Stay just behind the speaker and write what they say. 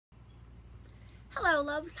Hello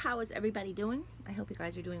loves, how is everybody doing? I hope you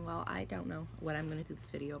guys are doing well. I don't know what I'm going to do this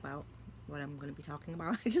video about, what I'm going to be talking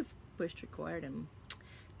about. I just pushed record and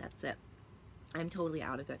that's it. I'm totally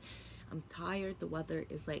out of it. I'm tired. The weather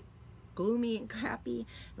is like gloomy and crappy.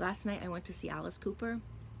 Last night I went to see Alice Cooper.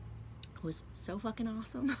 It was so fucking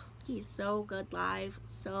awesome. He's so good live,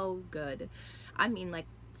 so good. I mean, like,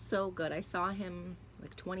 so good. I saw him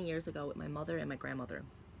like 20 years ago with my mother and my grandmother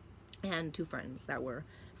and two friends that were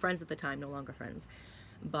friends at the time, no longer friends.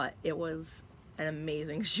 But it was an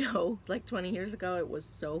amazing show. Like 20 years ago, it was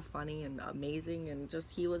so funny and amazing, and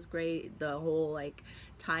just he was great. The whole like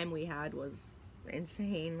time we had was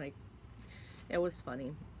insane. Like, it was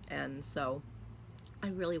funny, and so I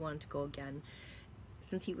really wanted to go again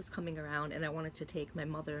since he was coming around, and I wanted to take my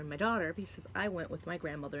mother and my daughter because I went with my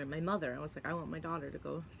grandmother and my mother. I was like, I want my daughter to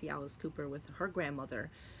go see Alice Cooper with her grandmother,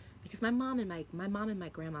 because my mom and my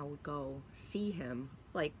grandma would go see him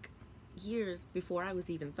like years before I was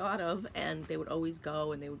even thought of, and they would always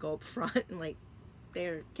go, and they would go up front, and like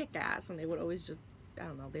they're kick-ass, and they would always just, I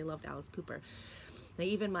don't know, they loved Alice Cooper. They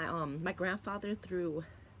even my grandfather threw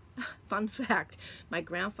fun fact, my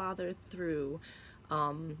grandfather threw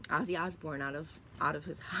Ozzy Osbourne out of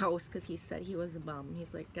his house because he said he was a bum.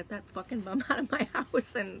 He's like, get that fucking bum out of my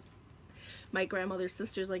house. And my grandmother's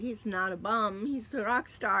sister's like, he's not a bum, he's a rock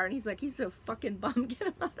star. And he's like, he's a fucking bum, get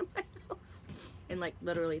him out of my house. And like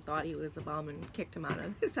literally thought he was a bum and kicked him out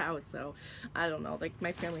of his house. So I don't know, like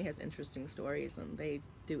my family has interesting stories and they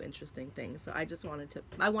do interesting things. So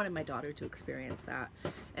I wanted my daughter to experience that,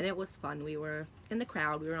 and it was fun. We were in the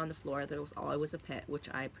crowd, we were on the floor. There was always a pit, which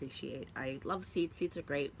I appreciate. I love seats are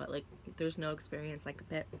great, but like there's no experience like a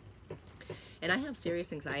pit. And I have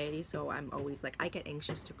serious anxiety, so I'm always like, I get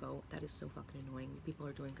anxious to go. That is so fucking annoying. People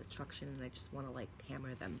are doing construction and I just want to like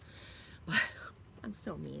hammer them. But I'm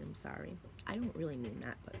so mean, I'm sorry. I don't really mean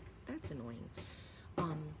that, but that's annoying.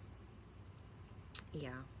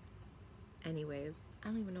 Yeah. Anyways, I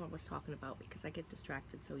don't even know what I was talking about because I get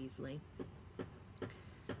distracted so easily.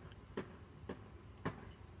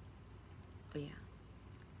 Oh yeah.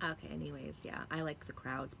 Okay, anyways, yeah, I like the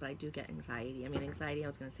crowds, but I do get anxiety. I mean, anxiety, I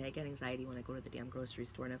was going to say, I get anxiety when I go to the damn grocery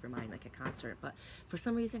store, never mind like a concert. But for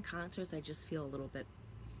some reason, concerts, I just feel a little bit,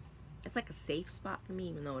 it's like a safe spot for me,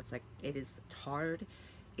 even though it's like, it is hard.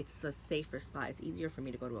 It's a safer spot. It's easier for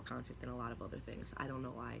me to go to a concert than a lot of other things. I don't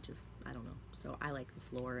know why, I don't know. So I like the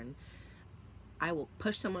floor, and I will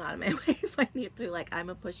push someone out of my way if I need to. Like, I'm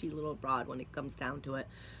a pushy little broad when it comes down to it.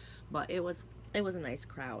 But it was a nice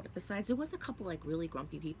crowd. Besides, there was a couple like really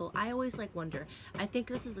grumpy people. I always like wonder, I think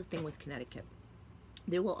this is the thing with Connecticut.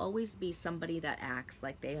 There will always be somebody that acts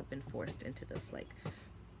like they have been forced into this. Like,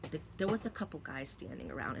 there was a couple guys standing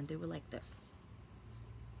around and they were like this.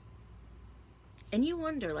 And you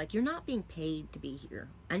wonder, like, you're not being paid to be here.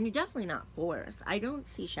 And you're definitely not forced. I don't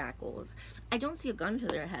see shackles. I don't see a gun to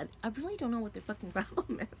their head. I really don't know what their fucking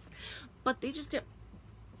problem is. But they just did.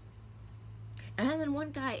 And then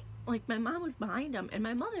one guy, like, my mom was behind him, and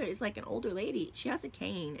my mother is like an older lady. She has a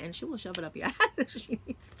cane, and she will shove it up your ass if she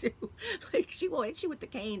needs to. Like, she will hit you with the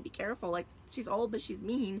cane. Be careful. Like, she's old, but she's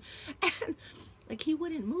mean. And like, he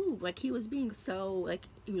wouldn't move. Like, he was being so, like,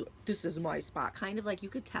 this is my spot. Kind of like, you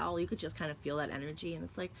could tell, you could just kind of feel that energy. And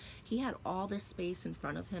it's like, he had all this space in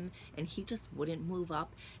front of him, and he just wouldn't move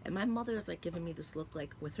up. And my mother is, like, giving me this look,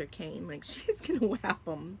 like, with her cane. Like, she's going to whap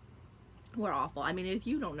him. We're awful. I mean, if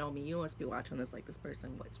you don't know me, you must be watching this like, this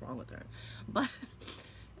person, what's wrong with her? But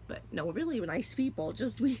no, we're really nice people.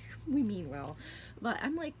 Just, we mean well. But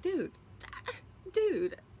I'm like, dude,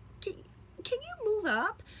 can you move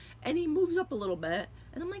up? And he moves up a little bit,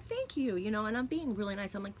 and I'm like, thank you, you know, and I'm being really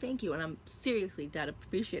nice. I'm like, thank you, and I'm seriously dead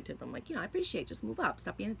appreciative. I'm like, you know, I appreciate, just move up,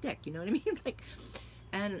 stop being a dick, you know what I mean? Like,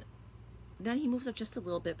 and then he moves up just a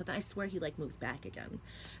little bit, but then I swear he like moves back again.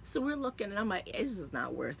 So we're looking, and I'm like, this is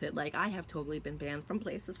not worth it. Like, I have totally been banned from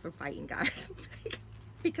places for fighting guys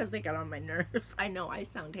because they got on my nerves. I know I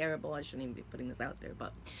sound terrible. I shouldn't even be putting this out there,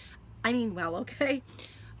 but I mean, well, okay.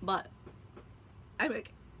 But I'm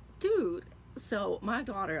like, dude. So my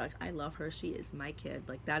daughter, like, I love her. She is my kid.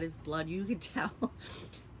 Like, that is blood. You can tell.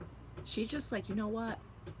 She's just like, you know what?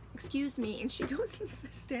 Excuse me, and she goes and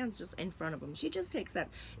stands just in front of him. She just takes that.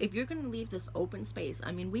 If you're going to leave this open space,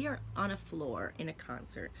 I mean, we are on a floor in a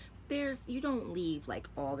concert. You don't leave like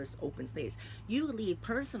all this open space. You leave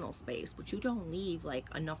personal space, but you don't leave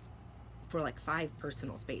like enough for like 5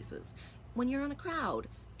 personal spaces. When you're on a crowd,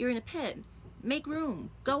 you're in a pit. Make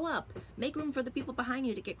room. Go up. Make room for the people behind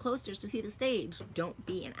you to get closer to see the stage. Don't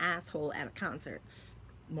be an asshole at a concert.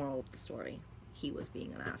 Moral of the story. he was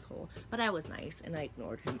being an asshole. But I was nice, and I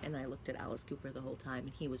ignored him, and I looked at Alice Cooper the whole time,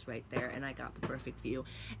 and he was right there, and I got the perfect view.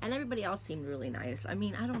 And everybody else seemed really nice. I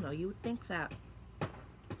mean, I don't know. You would think that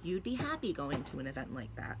you'd be happy going to an event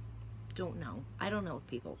like that. Don't know. I don't know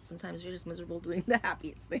people. Sometimes you're just miserable doing the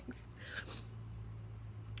happiest things.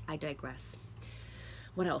 I digress.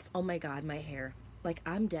 What else? Oh my God, my hair. Like,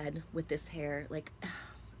 I'm dead with this hair. Like,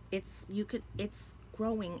 it's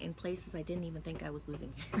growing in places I didn't even think I was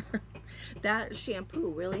losing hair. That shampoo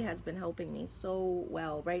really has been helping me so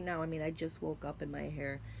well. Right now, I mean, I just woke up and my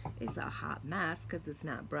hair is a hot mess because it's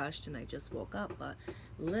not brushed and I just woke up. But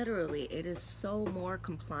literally, it is so more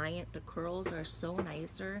compliant. The curls are so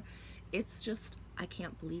nicer. It's just, I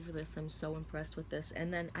can't believe this. I'm so impressed with this.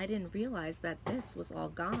 And then I didn't realize that this was all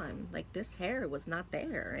gone. Like, this hair was not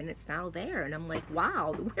there and it's now there. And I'm like,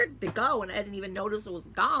 wow, where did it go? And I didn't even notice it was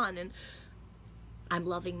gone. And I'm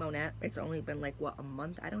loving Monette. It's only been like, what, a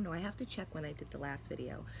month? I don't know. I have to check when I did the last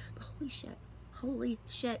video. But holy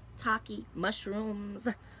shit, Taki, mushrooms.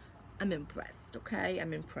 I'm impressed, okay?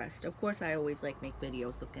 I'm impressed. Of course, I always like make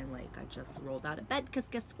videos looking like I just rolled out of bed, because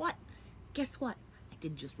guess what? Guess what? I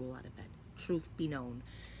didn't just roll out of bed. Truth be known.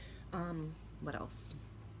 What else?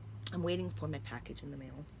 I'm waiting for my package in the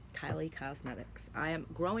mail. Kylie Cosmetics. I am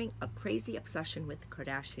growing a crazy obsession with the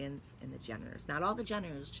Kardashians and the Jenners. Not all the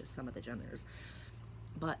Jenners, just some of the Jenners.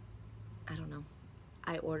 But I don't know.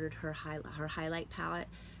 I ordered her highlight palette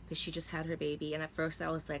because she just had her baby, and at first I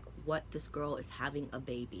was like, what? This girl is having a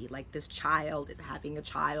baby. Like, this child is having a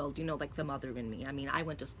child, you know, like the mother in me. I mean, I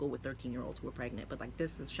went to school with 13-year-olds who were pregnant, but like,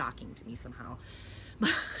 this is shocking to me somehow.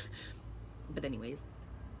 But anyways,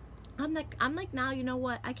 I'm like now, you know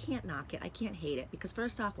what? I can't knock it. I can't hate it, because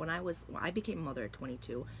first off, when I became a mother at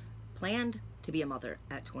 22, planned to be a mother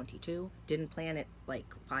at 22, didn't plan it like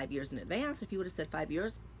 5 years in advance. If you would have said 5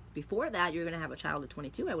 years before that you're gonna have a child at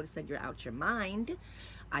 22, I would have said you're out your mind.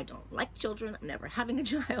 I don't like children. I'm never having a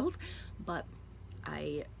child. But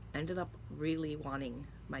I ended up really wanting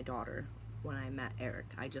my daughter when I met Eric.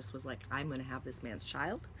 I just was like, I'm gonna have this man's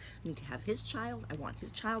child. I need to have his child. I want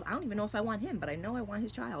his child. I don't even know if I want him, but I know I want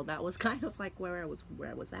his child. That was kind of like where I was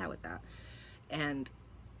at with that. And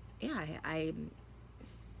yeah, I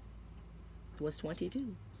was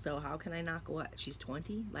 22, so how can I knock what? She's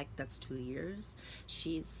 20, like, that's 2 years.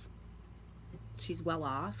 She's well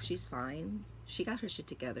off. She's fine. She got her shit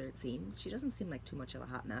together, it seems. She doesn't seem like too much of a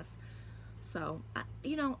hot mess. So,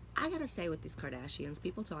 you know, I gotta say, with these Kardashians,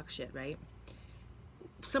 people talk shit, right?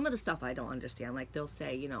 Some of the stuff I don't understand. Like, they'll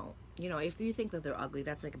say, you know, if you think that they're ugly,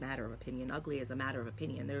 that's like a matter of opinion. Ugly is a matter of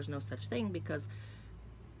opinion. There's no such thing, because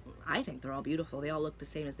I think they're all beautiful. They all look the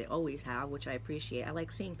same as they always have, which I appreciate. I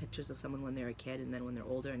like seeing pictures of someone when they're a kid, and then when they're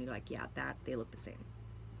older, and you're like, yeah, they look the same.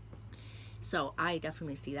 So I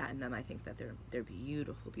definitely see that in them. I think that they're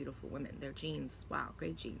beautiful, beautiful women. Their genes, wow,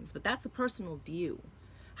 great genes. But that's a personal view.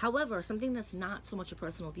 However, something that's not so much a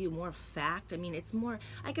personal view, more fact. I mean, it's more,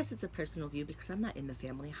 I guess it's a personal view because I'm not in the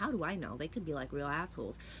family. How do I know? They could be like real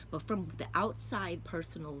assholes. But from the outside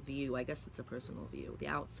personal view, I guess it's a personal view. The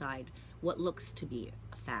outside, what looks to be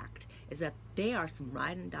a fact is that they are some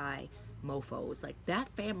ride and die mofos. Like, that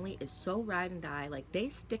family is so ride and die. Like, they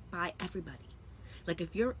stick by everybody. Like,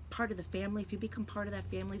 if you're part of the family, if you become part of that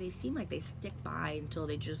family, they seem like they stick by until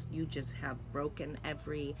you just have broken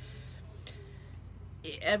every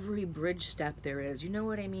bridge step there is. You know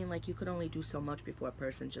what I mean? Like, you could only do so much before a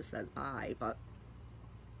person just says bye, but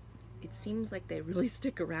it seems like they really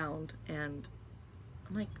stick around, and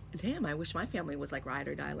I'm like, damn, I wish my family was like ride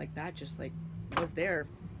or die like that, just like was there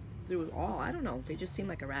through it all. I don't know, they just seem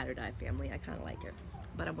like a ride or die family. I kind of like it,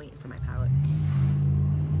 but I'm waiting for my palette.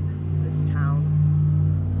 This town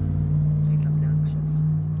is obnoxious,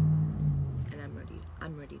 and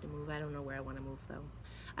I'm ready to move. I don't know where I want to move though.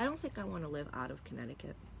 I don't think I want to live out of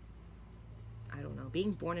Connecticut. I don't know.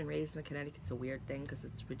 Being born and raised in Connecticut's a weird thing because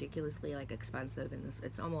it's ridiculously like expensive, and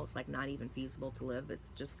it's almost like not even feasible to live. It's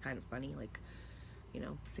just kind of funny, like, you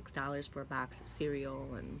know, $6 for a box of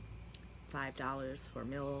cereal and $5 for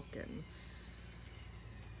milk, and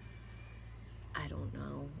I don't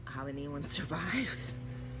know how anyone survives.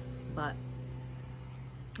 But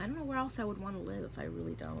I don't know where else I would want to live. I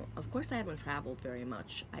really don't. Of course, I haven't traveled very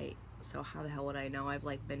much. So how the hell would I know? I've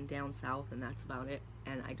like been down south, and that's about it.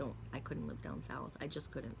 And I couldn't live down south. I just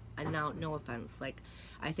couldn't. And now, no offense, like,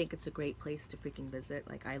 I think it's a great place to freaking visit.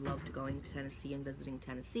 Like, I loved going to Tennessee and visiting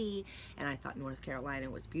Tennessee, and I thought North Carolina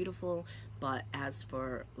was beautiful. But as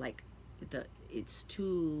for like it's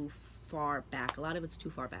too far back. A lot of it's too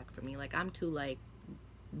far back for me. Like, I'm too like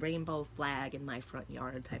rainbow flag in my front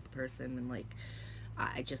yard type of person, and like,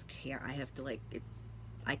 I just can't. I have to like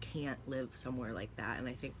I can't live somewhere like that, and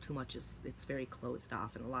I think too much it's very closed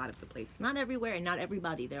off in a lot of the places. Not everywhere and not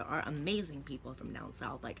everybody. There are amazing people from down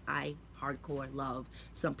south. Like, I hardcore love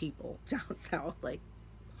some people down south, like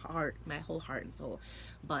my whole heart and soul.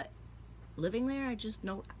 But living there, I just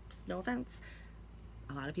no offense.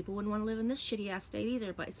 A lot of people wouldn't want to live in this shitty ass state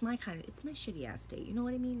either, but it's my shitty ass state. You know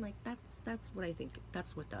what I mean? Like, that's what I think.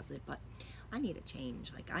 That's what does it. But I need a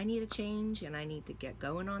change. Like, I need a change, and I need to get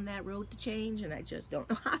going on that road to change, and I just don't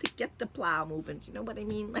know how to get the plow moving. You know what I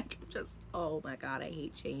mean? Like, just, oh my God, I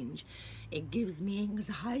hate change. It gives me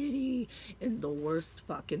anxiety in the worst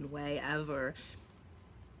fucking way ever.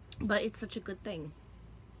 But it's such a good thing.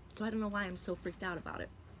 So I don't know why I'm so freaked out about it.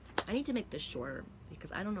 I need to make this shorter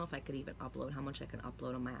because I don't know if I could even upload, how much I can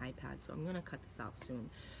upload on my iPad. So I'm going to cut this out soon.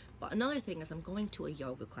 But another thing is I'm going to a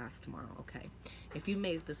yoga class tomorrow, okay? If you've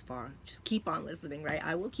made it this far, just keep on listening, right?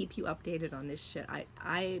 I will keep you updated on this shit.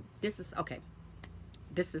 This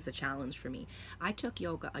is a challenge for me. I took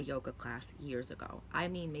a yoga class years ago. I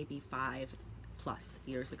mean, maybe 5+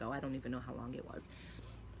 years ago. I don't even know how long it was.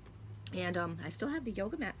 And I still have the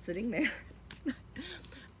yoga mat sitting there.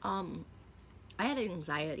 I had an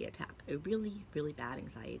anxiety attack, a really, really bad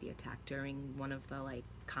anxiety attack during one of the, like,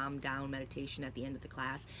 calm down meditation at the end of the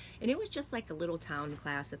class. And it was just like a little town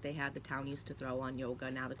class that they had. The town used to throw on yoga.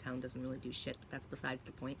 Now the town doesn't really do shit, but that's besides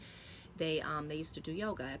the point. They used to do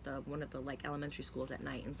yoga at one of the, like, elementary schools at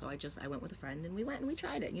night. And so I went with a friend, and we went and we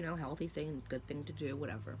tried it, you know, healthy thing, good thing to do,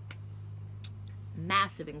 whatever.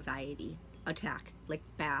 Massive anxiety attack, like,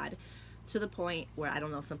 bad. To the point where, I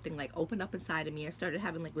don't know, something like opened up inside of me. I started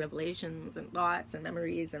having like revelations and thoughts and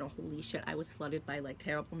memories, and holy shit, I was flooded by like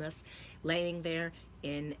terribleness, laying there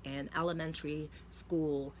in an elementary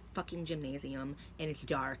school fucking gymnasium, and it's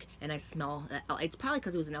dark, and I smell, it's probably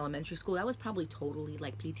because it was an elementary school. That was probably totally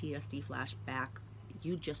like PTSD flashback.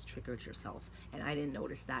 You just triggered yourself, and I didn't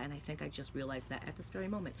notice that, and I think I just realized that at this very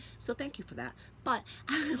moment. So thank you for that. But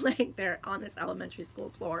I was laying there on this elementary school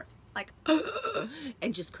floor, like,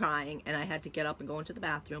 and just crying, and I had to get up and go into the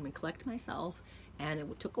bathroom and collect myself, and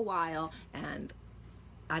it took a while, and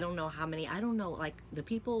I don't know how many, like, the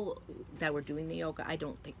people that were doing the yoga, I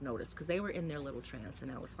don't think noticed, because they were in their little trance, and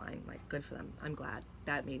that was fine. Like, good for them. I'm glad.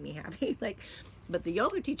 That made me happy. Like, but the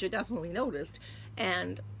yoga teacher definitely noticed,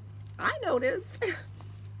 and I noticed.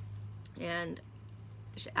 And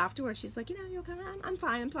afterwards, she's like, you know, you're okay. I'm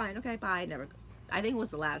fine, okay, bye. I think it was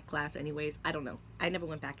the last class anyways. I don't know. I never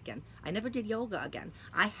went back again. I never did yoga again.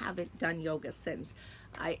 I haven't done yoga since.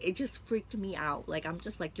 It just freaked me out. Like, I'm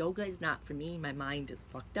just like, yoga is not for me. My mind is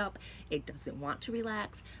fucked up. It doesn't want to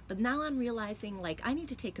relax. But now I'm realizing, like, I need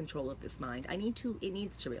to take control of this mind. It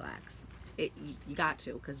needs to relax. You got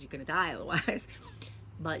to, because you're going to die otherwise.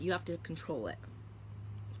 But you have to control it.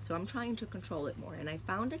 So I'm trying to control it more. And I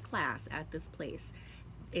found a class at this place.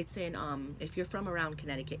 It's in, if you're from around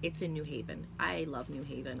Connecticut, it's in New Haven. I love New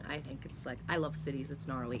Haven. I think it's like, I love cities. It's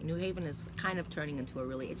gnarly. New Haven is kind of turning into a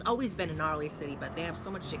really, it's always been a gnarly city, but they have so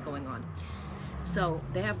much shit going on. So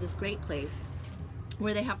they have this great place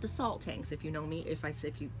where they have the salt tanks. If you know me, if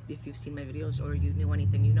you've seen my videos or you knew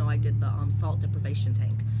anything, you know I did the salt deprivation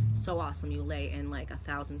tank. So awesome. You lay in like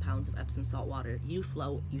 1,000 pounds of Epsom salt water. You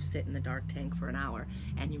float, you sit in the dark tank for an hour,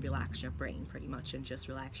 and you relax your brain pretty much, and just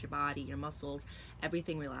relax your body, your muscles.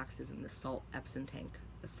 Everything relaxes in the salt Epsom tank,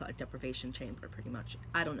 the deprivation chamber, pretty much.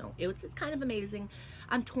 I don't know. It's kind of amazing.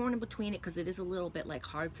 I'm torn in between it because it is a little bit like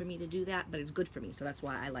hard for me to do that, but it's good for me, so that's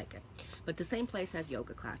why I like it. But the same place has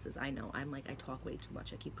yoga classes. I know. I'm like, I talk way too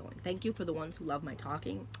much. I keep going. Thank you for the ones who love my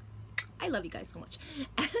talking. I love you guys so much.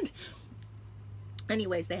 And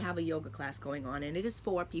anyways, they have a yoga class going on, and it is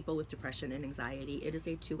for people with depression and anxiety. It is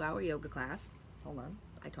a 2-hour yoga class. Hold on.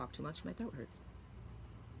 I talk too much. My throat hurts.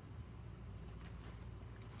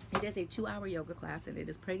 It is a 2-hour yoga class, and it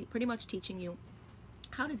is pretty much teaching you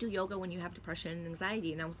how to do yoga when you have depression and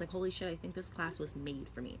anxiety. And I was like, holy shit, I think this class was made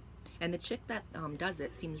for me. And the chick that does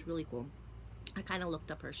it seems really cool. I kind of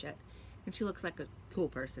looked up her shit, and she looks like a cool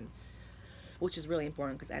person, which is really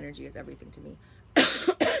important because energy is everything to me.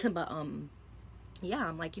 But yeah,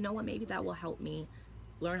 I'm like, you know what, maybe that will help me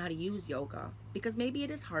learn how to use yoga, because maybe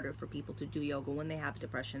it is harder for people to do yoga when they have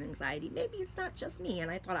depression and anxiety. Maybe it's not just me,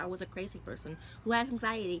 and I thought I was a crazy person who has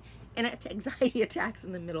anxiety and anxiety attacks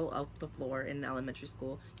in the middle of the floor in an elementary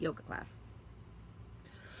school yoga class.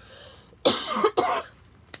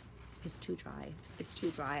 It's too dry. It's too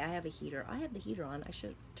dry. I have a heater. I have the heater on. I should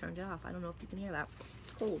have turned it off. I don't know if you can hear that.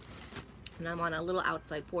 It's cold. And I'm on a little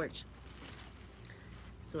outside porch,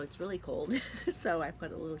 so it's really cold. So I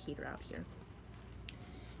put a little heater out here.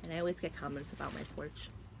 And I always get comments about my porch.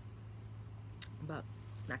 But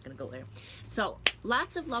not gonna go there. So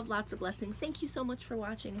lots of love, lots of blessings. Thank you so much for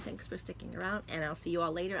watching, and thanks for sticking around, and I'll see you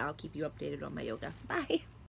all later. I'll keep you updated on my yoga. Bye.